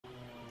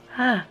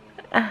I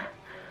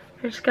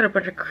just got a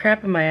bunch of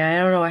crap in my eye.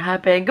 I don't know what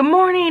happened. Good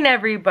morning,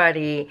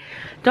 everybody.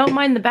 Don't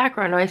mind the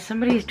background noise.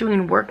 Somebody's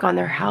doing work on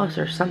their house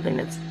or something.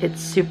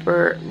 It's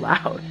super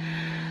loud.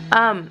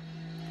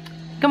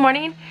 Good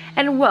morning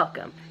and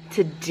welcome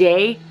to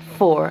day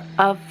 4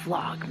 of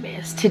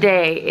Vlogmas.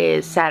 Today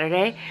is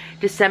Saturday,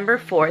 December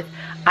 4th.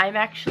 I'm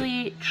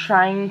actually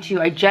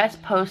I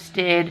just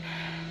posted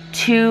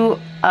 2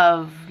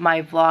 of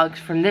my vlogs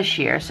from this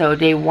year, so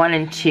day 1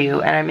 and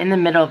 2, and I'm in the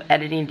middle of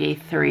editing day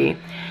 3.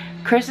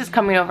 Chris is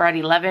coming over at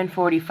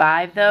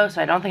 11:45 though,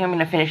 so I don't think I'm going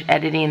to finish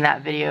editing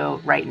that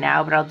video right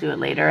now, but I'll do it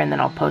later and then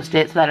I'll post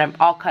it so that I'm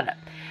all caught up.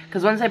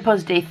 Because once I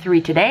post day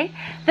 3 today,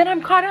 then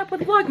I'm caught up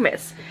with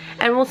Vlogmas.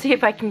 And we'll see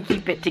if I can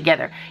keep it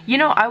together. You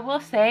know, I will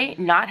say,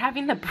 not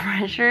having the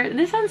pressure,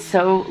 this sounds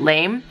so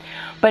lame,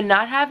 but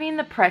not having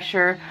the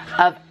pressure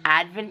of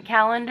advent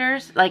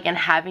calendars, like, and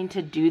having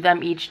to do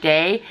them each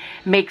day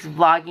makes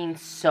vlogging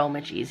so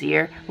much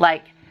easier.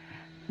 Like,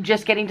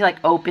 just getting to, like,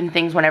 open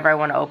things whenever I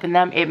want to open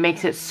them, it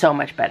makes it so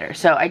much better.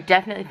 So I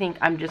definitely think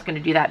I'm just going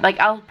to do that. Like,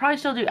 I'll probably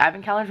still do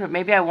advent calendars, but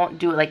maybe I won't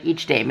do it, like,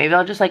 each day. Maybe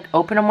I'll just, like,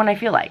 open them when I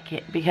feel like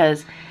it,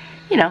 because,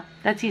 you know,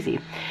 that's easy.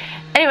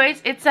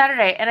 Anyways, it's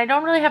Saturday, and I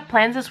don't really have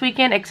plans this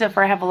weekend, except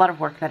for I have a lot of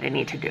work that I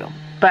need to do.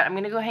 But I'm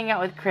going to go hang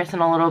out with Chris in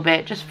a little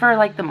bit, just for,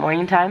 like, the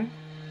morning time.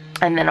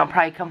 And then I'll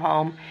probably come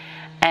home,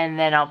 and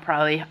then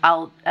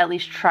I'll at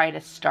least try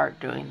to start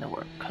doing the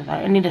work, because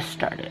I need to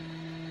start it.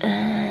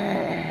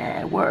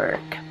 Work.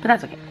 But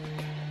that's okay.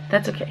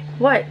 That's okay.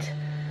 What?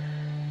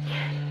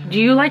 Do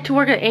you like to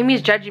work?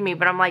 Amy's judging me,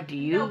 but I'm like, do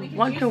you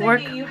want to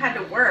work? You had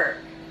to work.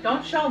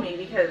 Don't show me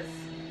because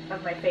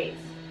of my face.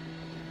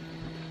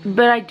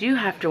 But I do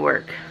have to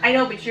work. I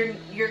know, but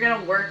you're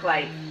gonna work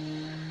like.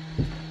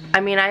 I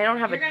mean, I don't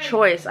have a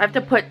choice. I have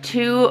to put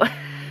 2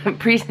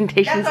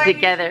 presentations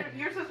together.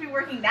 You're supposed to be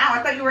working now.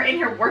 I thought you were in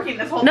here working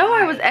this whole time. No,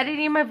 I was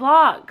editing my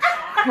vlogs.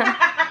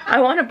 I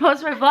want to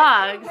post my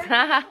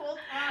vlogs.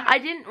 I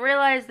didn't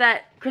realize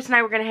that Chris and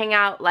I were gonna hang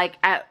out like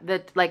at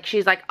the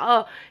she's like,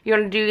 oh, you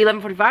want to do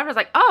 11:45? I was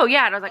like, oh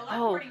yeah, and I was like,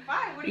 oh,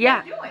 11:45. What are you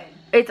guys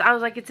doing? I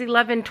was like, it's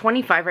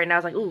 11:25 right now. I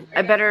was like, ooh,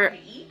 I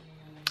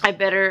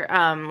better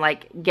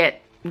like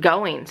get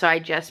going. So I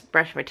just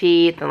brushed my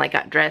teeth and like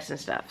got dressed and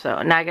stuff.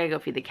 So now I gotta go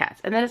feed the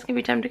cats, and then it's gonna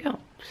be time to go.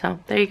 So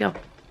there you go.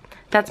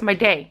 That's my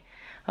day.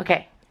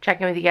 Okay,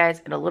 check in with you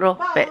guys in a little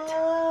bit.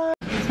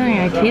 Sorry,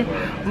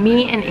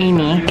 me and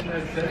Amy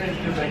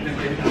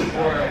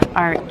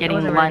are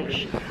getting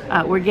lunch.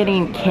 We're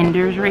getting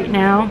Kinders right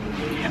now.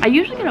 I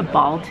usually get a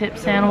ball tip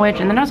sandwich,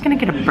 and then I was gonna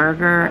get a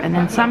burger, and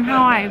then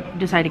somehow I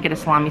decided to get a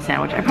salami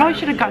sandwich. I probably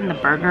should have gotten the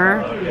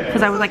burger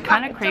because I was like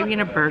kind of craving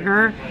a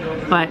burger,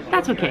 but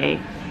that's okay.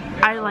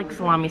 I like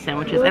salami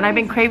sandwiches, and I've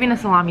been craving a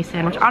salami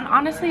sandwich.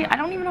 Honestly, I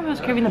don't even know if I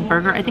was craving the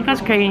burger. I think I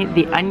was craving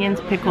the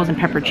onions, pickles, and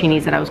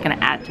pepperoncinis that I was going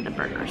to add to the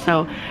burger.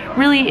 So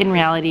really, in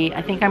reality,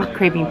 I think I'm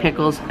craving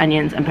pickles,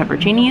 onions, and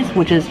pepperoncinis,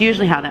 which is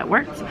usually how that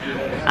works.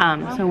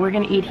 So we're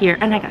going to eat here,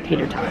 and I got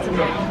tater tots.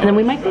 And then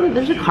we might go to,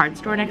 there's a card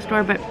store next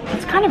door, but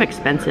it's kind of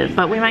expensive,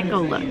 but we might go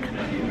look.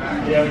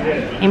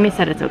 Amy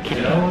said it's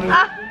okay.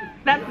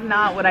 That's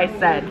not what I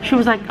said. She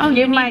was like, oh,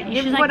 Give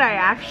what I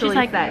actually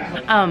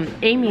said.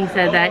 Amy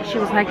said that. She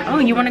was like, oh,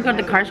 you want to go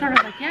to the car store? I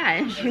was like, yeah.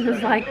 And she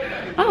was like,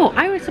 oh,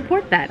 I would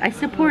support that. I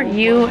support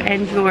you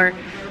and your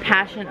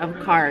passion of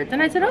cards.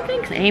 And I said, oh,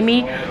 thanks,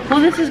 Amy. Well,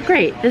 this is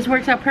great. This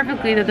works out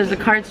perfectly that there's a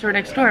card store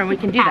next door and we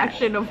can do that.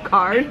 Passion of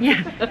cards?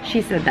 Yeah,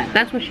 she said that.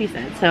 That's what she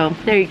said. So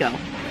there you go.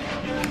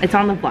 It's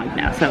on the vlog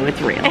now, so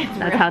it's real.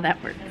 That's how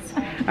that works.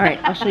 All right,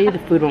 I'll show you the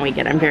food when we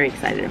get it. I'm very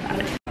excited about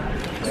it.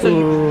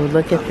 Ooh,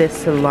 look at this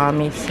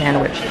salami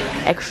sandwich.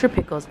 Extra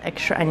pickles,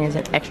 extra onions,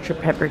 and extra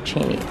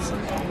pepperoncinis.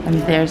 And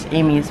there's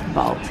Amy's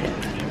ball tip,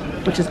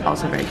 which is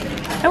also very good.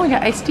 And we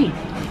got iced tea.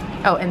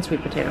 Oh, and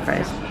sweet potato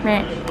fries.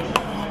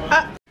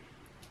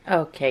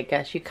 Okay,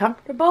 guys, you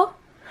comfortable?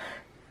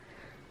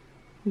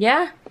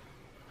 Yeah?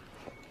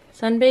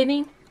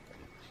 Sunbathing?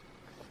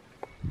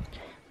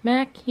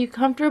 Mac, you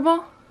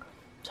comfortable?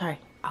 Sorry,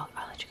 I'll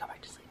let you go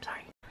back to sleep,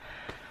 sorry.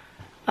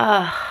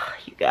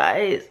 You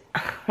guys.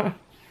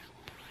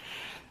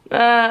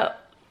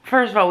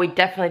 First of all, we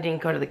definitely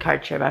didn't go to the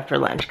card trip after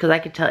lunch because I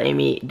could tell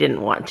Amy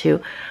didn't want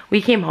to.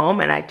 We came home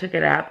and I took a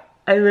nap.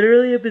 I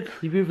literally have been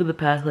sleeping for the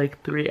past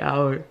like 3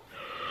 hours.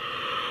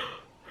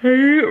 I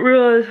didn't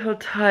realize how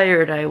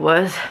tired I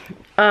was.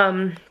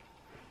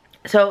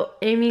 So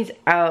Amy's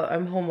out.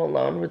 I'm home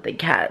alone with the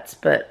cats,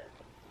 but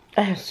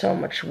I have so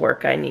much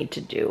work I need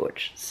to do,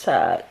 which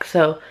sucks.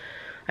 So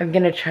I'm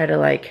gonna try to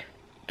like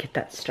get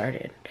that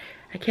started.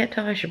 I can't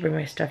tell if I should bring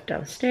my stuff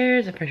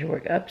downstairs, if I should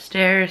work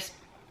upstairs.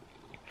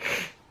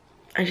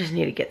 I just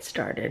need to get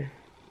started.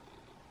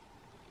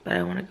 But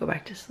I want to go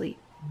back to sleep.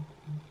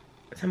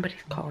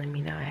 Somebody's calling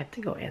me now. I have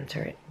to go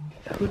answer it.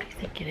 Who do you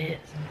think it is?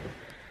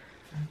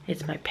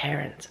 It's my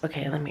parents.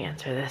 Okay, let me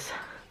answer this.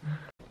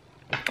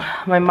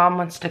 My mom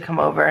wants to come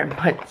over and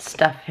put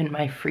stuff in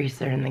my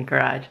freezer in the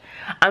garage.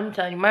 I'm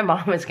telling you, my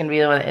mom is going to be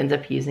the one that ends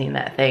up using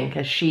that thing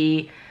because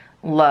she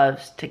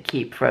loves to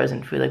keep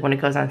frozen food, like when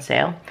it goes on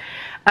sale.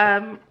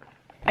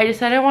 I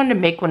decided I wanted to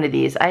make one of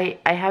these. I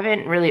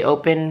haven't really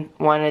opened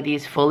one of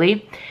these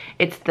fully.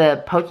 It's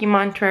the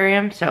Pokemon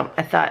terrarium, so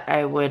I thought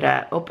I would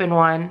open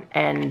one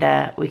and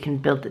we can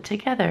build it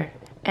together.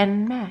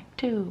 And Mac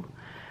too.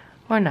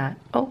 Or not.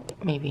 Oh,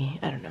 maybe.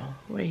 I don't know.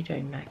 What are you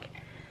doing, Mac?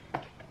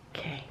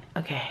 Okay,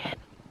 okay.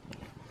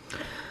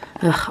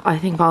 Ugh, I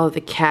think all of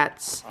the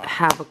cats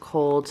have a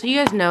cold. So you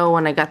guys know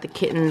when I got the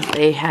kittens,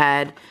 they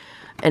had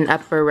an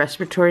upper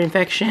respiratory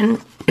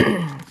infection.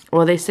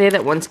 Well, they say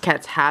that once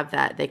cats have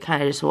that, they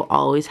kind of just will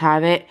always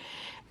have it.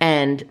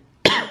 And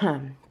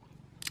I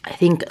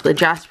think the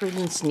Jasper's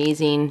been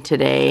sneezing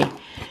today.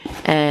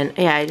 And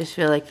yeah, I just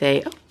feel like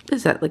they, oh, what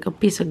is that, like a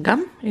piece of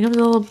gum? It comes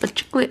a little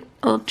chiclet,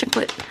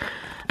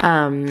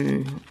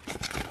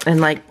 and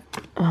like,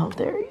 oh,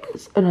 there he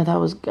is. Oh no, that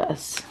was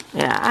Gus.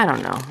 Yeah, I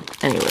don't know.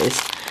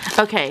 Anyways.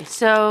 Okay,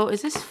 so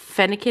is this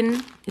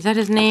Fennekin? Is that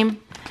his name?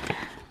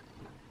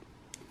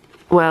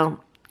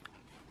 Well,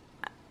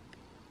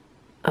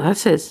 oh, that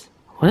says,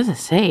 what does it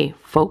say?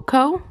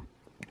 Foko?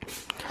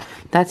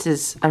 That's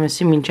his, I'm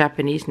assuming,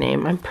 Japanese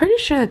name. I'm pretty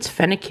sure that's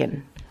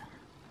Fennekin.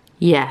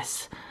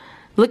 Yes.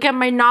 Look at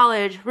my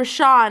knowledge.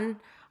 Rashawn,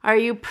 are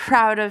you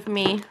proud of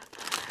me?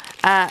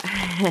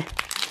 I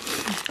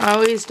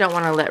always don't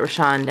want to let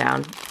Rashawn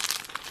down.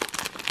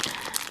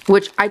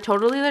 Which I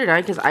totally let her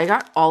down because I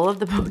got all of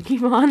the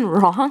Pokemon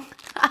wrong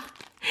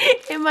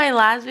in my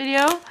last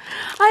video.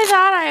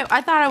 I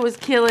thought I was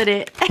killing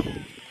it.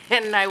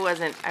 And I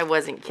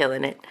wasn't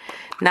killing it.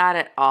 Not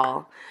at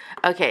all.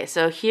 Okay,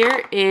 so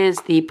here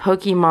is the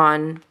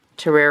Pokemon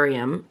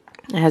terrarium.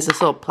 It has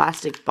this little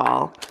plastic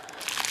ball.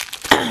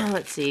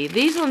 Let's see.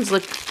 These ones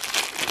look,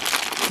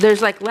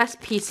 there's like less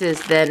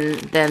pieces than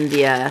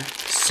the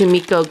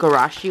Sumiko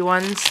Garashi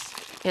ones,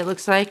 it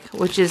looks like,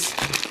 which is,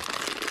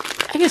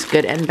 I guess,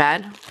 good and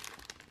bad.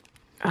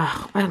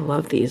 Oh, I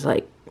love these.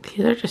 Like,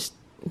 they're just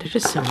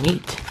so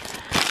neat.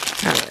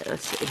 Alright,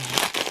 let's see.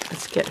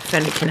 Let's get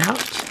Fennekin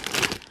out.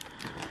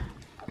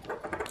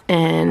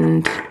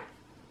 And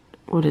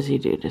what does he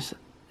do? Just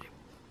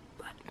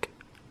like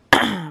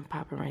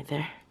pop him right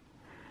there.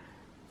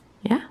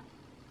 Yeah?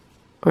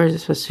 Or is it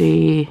supposed to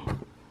be?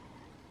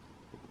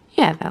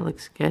 Yeah, that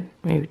looks good.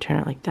 Maybe turn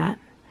it like that.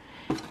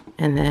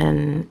 And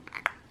then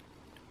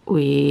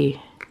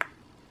we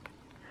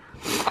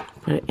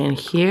put it in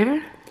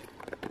here.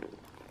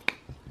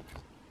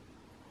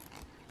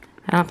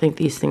 I don't think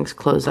these things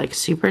close like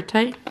super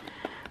tight.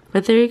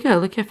 But there you go.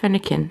 Look at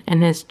Fennekin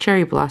and his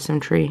cherry blossom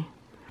tree.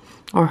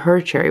 Or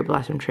her cherry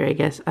blossom tree, I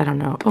guess. I don't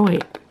know. Oh,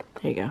 wait.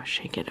 There you go.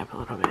 Shake it up a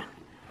little bit.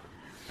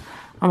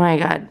 Oh my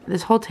god.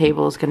 This whole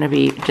table is going to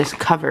be just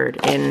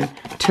covered in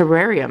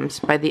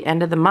terrariums by the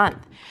end of the month.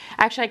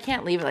 Actually, I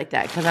can't leave it like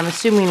that because I'm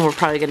assuming we're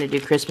probably going to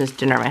do Christmas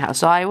dinner at my house.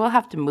 So I will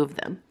have to move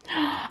them.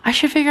 I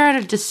should figure out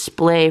a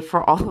display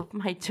for all of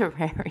my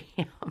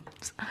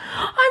terrariums.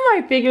 I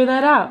might figure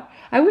that out.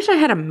 I wish I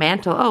had a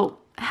mantle. Oh,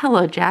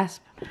 hello,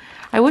 Jasp.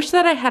 I wish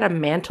that I had a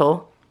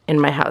mantle in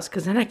my house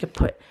because then I could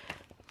put...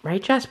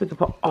 Right, Jess? We could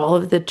put all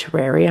of the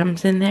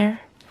terrariums in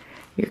there.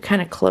 You're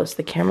kind of close.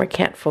 The camera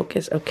can't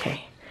focus.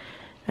 Okay.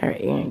 All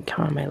right, you're going to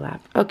come on my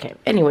lap. Okay.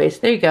 Anyways,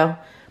 there you go.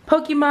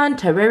 Pokemon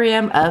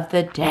terrarium of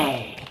the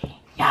day.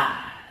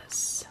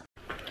 Yes.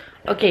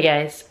 Okay,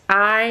 guys.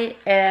 I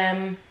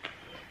am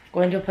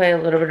going to play a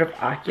little bit of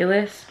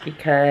Oculus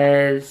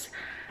because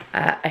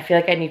I feel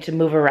like I need to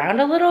move around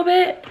a little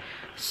bit.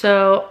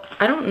 So,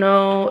 I don't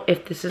know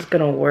if this is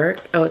going to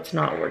work. Oh, it's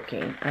not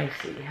working. I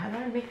see. How do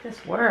I make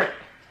this work?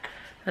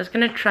 I was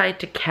gonna try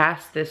to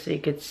cast this so you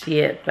could see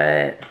it,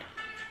 but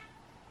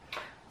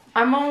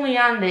I'm only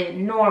on the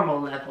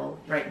normal level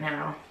right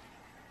now.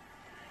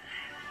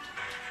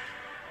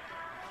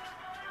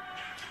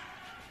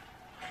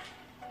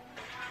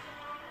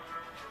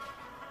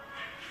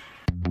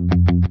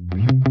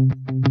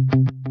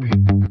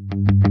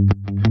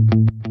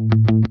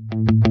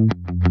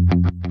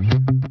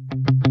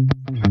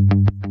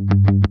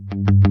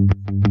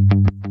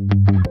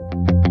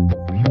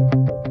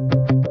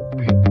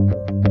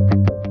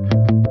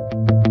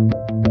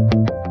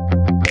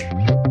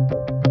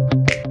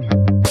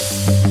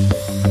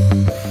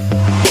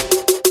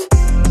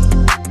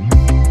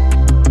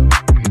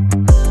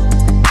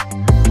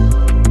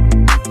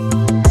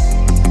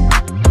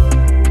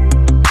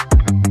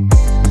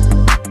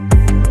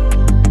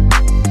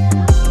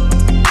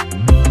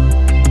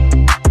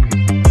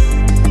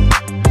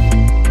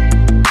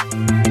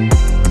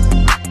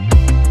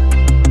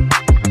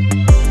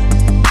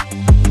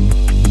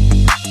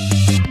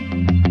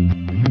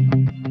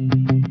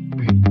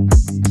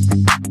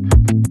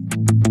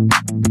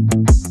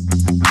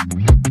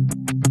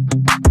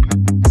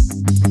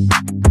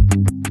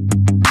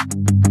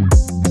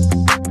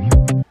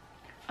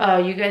 Oh,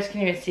 you guys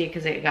can even see it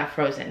because it got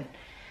frozen.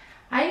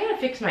 I gotta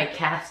fix my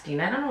casting.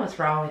 I don't know what's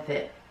wrong with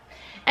it.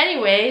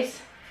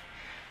 Anyways,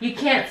 you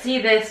can't see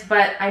this,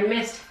 but I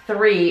missed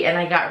 3 and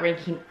I got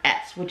ranking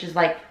S, which is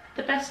like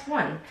the best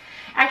one.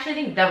 Actually, I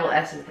think double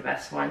S is the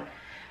best one.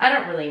 I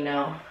don't really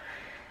know.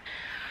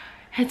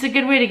 It's a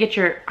good way to get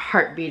your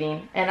heart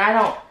beating, and I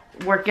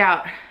don't work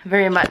out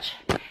very much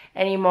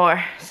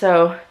anymore.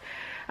 So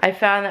I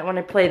found that when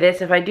I play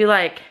this, if I do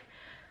like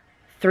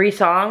 3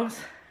 songs,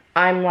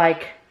 I'm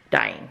like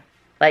dying.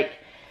 Like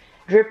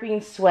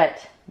dripping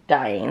sweat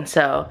dying.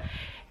 So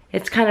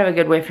it's kind of a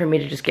good way for me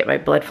to just get my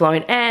blood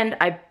flowing. And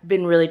I've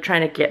been really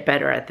trying to get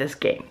better at this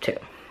game too.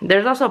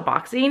 There's also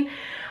boxing.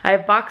 I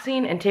have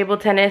boxing and table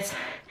tennis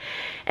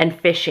and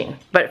fishing.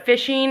 But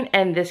fishing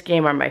and this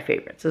game are my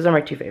favorites. Those are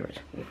my 2 favorites.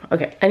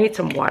 Okay, I need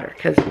some water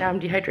because now I'm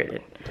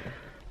dehydrated.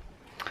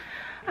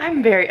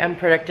 I'm very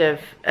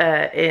unproductive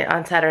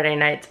on Saturday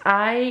nights.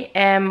 I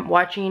am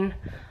watching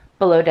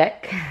Below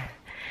Deck.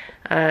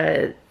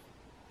 I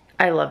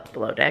loved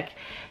Below Deck.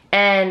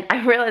 And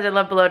I realized I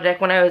loved Below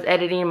Deck when I was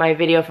editing my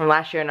video from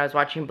last year and I was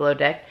watching Below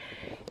Deck.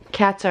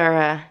 Cats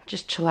are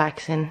just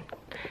chillaxing.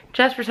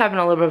 Jasper's having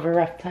a little bit of a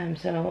rough time,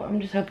 so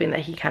I'm just hoping that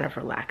he kind of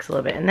relax a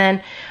little bit. And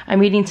then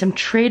I'm eating some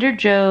Trader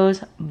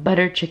Joe's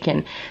butter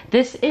chicken.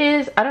 This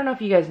is, I don't know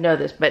if you guys know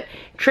this, but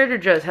Trader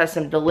Joe's has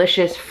some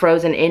delicious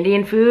frozen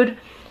Indian food.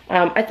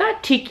 I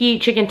thought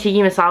chicken tiki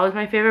masala was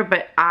my favorite,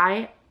 but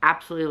I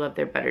absolutely love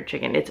their butter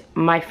chicken. It's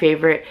my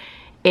favorite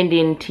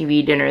Indian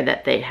TV dinner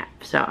that they have.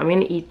 So I'm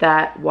gonna eat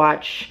that,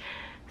 watch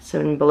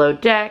some Below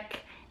Deck,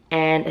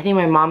 and I think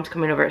my mom's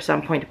coming over at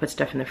some point to put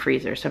stuff in the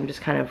freezer, so I'm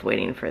just kind of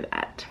waiting for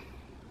that.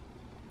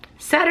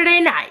 Saturday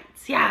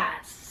nights,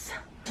 yes.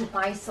 To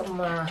buy some.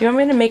 Do you want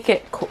me to make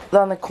it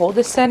on the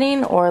coldest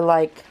setting, or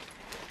like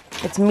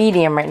it's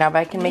medium right now, but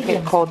I can make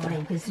it cold?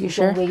 You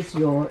sure? Don't waste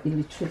your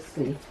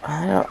electricity.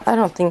 I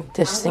don't think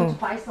this thing.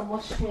 Buy some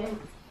more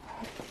shrimp.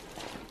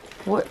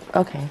 What?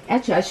 Okay.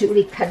 Actually, I should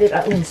really cut it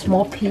out in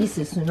small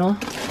pieces, you know,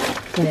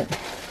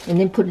 and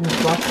then put it in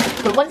the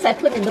box. But once I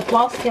put it in the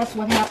box, guess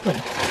what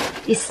happened?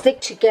 It stick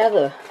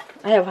together.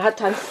 I have a hard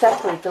time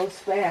separate those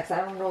bags.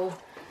 I don't know.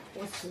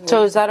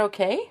 So is that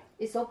okay?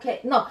 It's okay.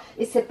 No,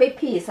 it's a big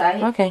piece.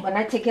 Okay. When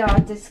I take it out, I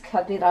just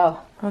cut it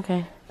out.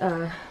 Okay.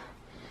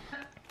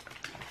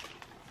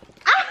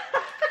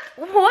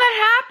 What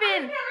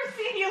happened? I've never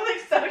seen you look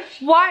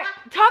so Why?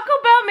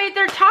 Taco Bell made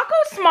their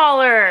tacos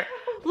smaller.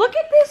 Look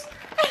at this.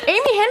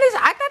 Amy Henderson,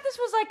 I thought this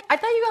was like, I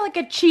thought you got like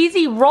a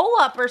cheesy roll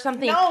up or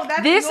something. No,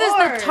 that's This yours.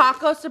 is the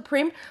Taco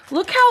Supreme.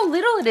 Look how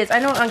little it is. I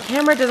know on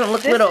camera it doesn't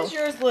look little. This is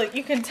yours, look.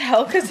 You can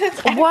tell because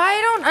it's... Why?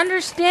 I don't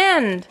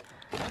understand.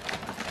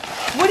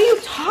 What are you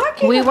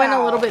talking about? We went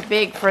a little bit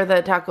big for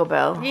the Taco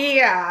Bell.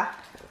 Yeah.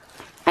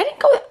 I didn't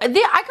go, I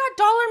got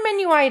dollar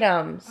menu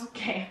items.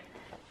 Okay.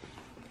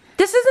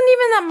 This isn't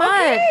even that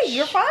much. Okay,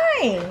 you're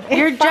fine.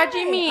 You're It's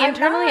judging fine. me I'm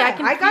internally. not. I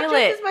can I got feel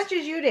just it. as much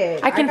as you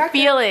did. I can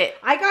feel it.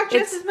 I got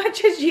just as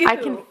much as you. I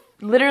can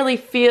literally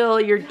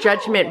feel your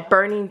judgment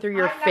burning through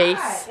your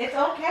face. It's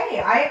okay.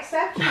 I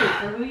accept you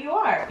for who you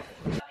are.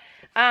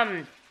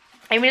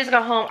 Amy just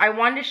got home. I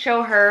wanted to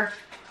show her.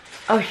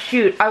 Oh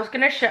shoot!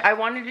 I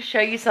wanted to show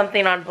you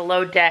something on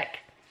Below Deck.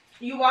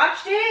 You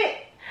watched it?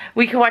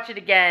 We can watch it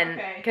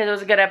again because it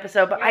was a good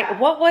episode. But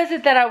what was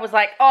it that I was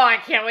like, oh, I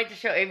can't wait to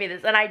show Amy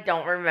this, and I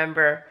don't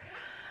remember.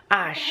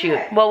 Ah, shoot.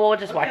 Well, we'll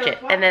just watch it,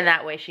 and then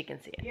that way she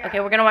can see it. Yeah. Okay,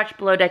 we're gonna watch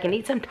Below Deck and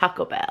eat some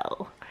Taco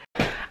Bell.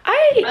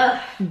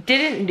 I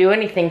didn't do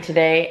anything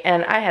today,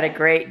 and I had a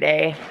great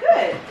day.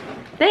 Good.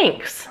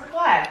 Thanks. I'm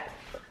glad.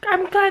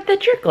 I'm glad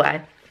that you're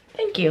glad.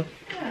 Thank you.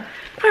 Yeah.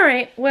 All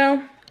right,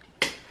 well,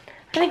 I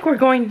think we're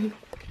going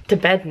to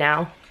bed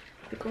now.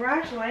 The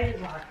garage light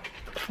is on.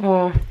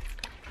 Well,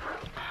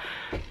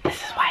 this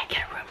is why I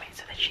get a roommate,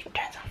 so that she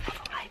turns off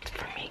all the lights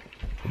for me.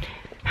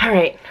 All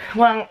right,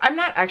 well, I'm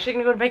not actually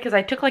gonna go to bed because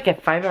I took like a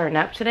 5-hour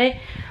nap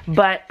today,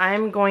 but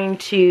I'm going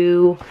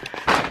to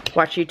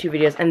watch YouTube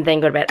videos and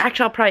then go to bed.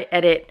 Actually, I'll probably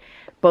edit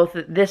both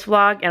this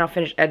vlog and I'll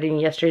finish editing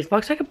yesterday's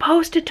vlog so I can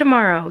post it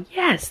tomorrow.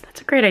 Yes,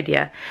 that's a great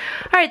idea.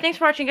 All right, thanks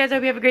for watching, guys. I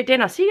hope you have a great day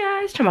and I'll see you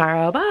guys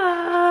tomorrow.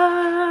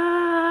 Bye.